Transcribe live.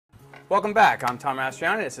Welcome back. I'm Tom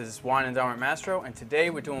Mastrianni. This is Wine and Dine with Mastro, and today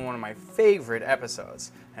we're doing one of my favorite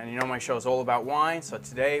episodes. And you know my show is all about wine, so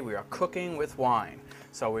today we are cooking with wine.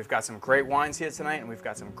 So we've got some great wines here tonight, and we've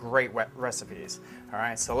got some great recipes. All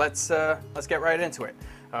right, so let's get right into it.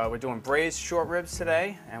 We're doing braised short ribs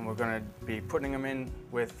today, and we're going to be putting them in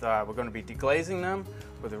with. We're going to be deglazing them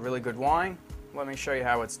with a really good wine. Let me show you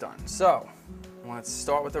how it's done. So let's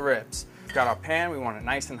start with the ribs. We've got our pan. We want it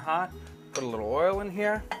nice and hot. Put a little oil in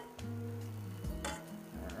here.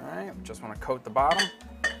 All right, we just want to coat the bottom.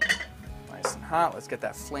 Nice and hot. Let's get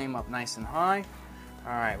that flame up nice and high.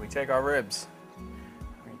 All right, we take our ribs.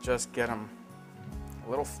 We just get them a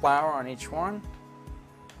little flour on each one. And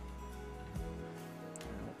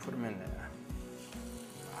we'll put them in there.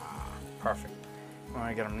 Perfect. We want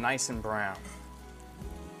to get them nice and brown.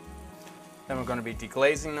 Then we're going to be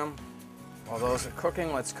deglazing them. While those are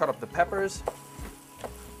cooking, let's cut up the peppers.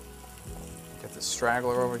 Get the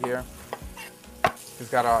straggler over here. We've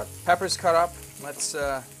got our peppers cut up. Let's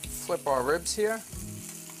flip our ribs here.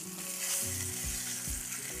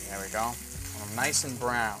 There we go. Nice and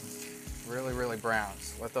brown. Really, really brown.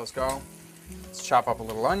 So let those go. Let's chop up a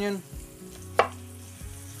little onion.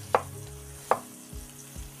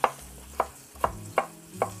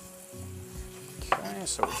 Okay,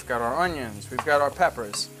 so we've got our onions. We've got our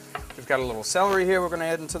peppers. We've got a little celery here we're going to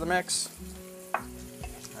add into the mix.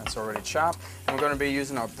 That's already chopped. And we're going to be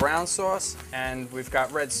using our brown sauce, and we've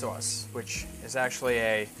got red sauce, which is actually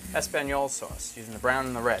a Espanol sauce, using the brown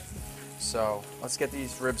and the red. So let's get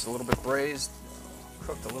these ribs a little bit braised,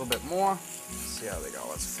 cooked a little bit more. Let's see how they go.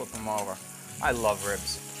 Let's flip them over. I love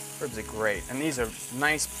ribs. Ribs are great. And these are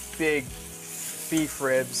nice big beef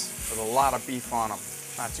ribs with a lot of beef on them.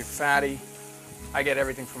 Not too fatty. I get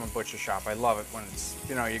everything from a butcher shop. I love it when it's,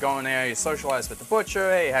 you know, you go in there, you socialize with the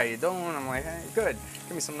butcher. Hey, how you doing? I'm like, hey, good.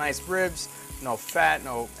 Give me some nice ribs, no fat,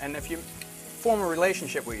 no. And if you form a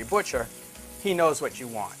relationship with your butcher, he knows what you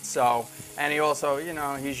want. So, and he also, you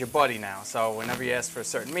know, he's your buddy now. So whenever you ask for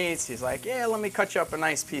certain meats, he's like, yeah, let me cut you up a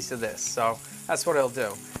nice piece of this. So that's what he'll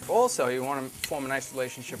do. Also, you want to form a nice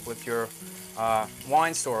relationship with your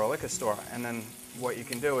wine store or liquor store. And then what you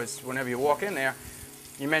can do is whenever you walk in there,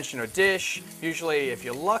 you mention a dish. Usually, if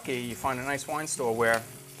you're lucky, you find a nice wine store where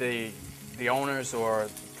the owners or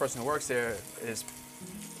the person who works there is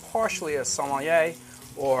partially a sommelier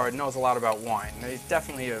or knows a lot about wine. They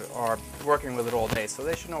definitely are working with it all day, so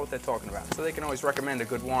they should know what they're talking about. So they can always recommend a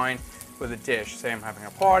good wine with a dish. Say I'm having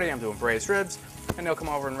a party, I'm doing braised ribs, and they'll come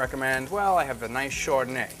over and recommend, well, I have a nice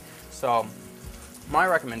Chardonnay. So my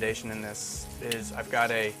recommendation in this is I've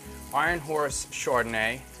got a Iron Horse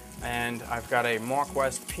Chardonnay, and I've got a Mark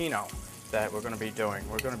West Pinot that we're going to be doing.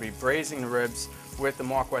 We're going to be braising the ribs with the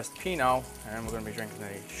Mark West Pinot, and we're going to be drinking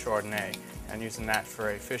the Chardonnay and using that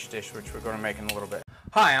for a fish dish, which we're going to make in a little bit.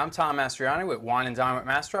 Hi, I'm Tom Mastrianni with Wine and Dine with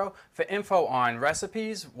Mastro. For info on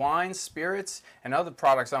recipes, wines, spirits, and other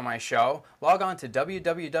products on my show, log on to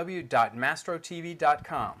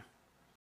www.mastrotv.com.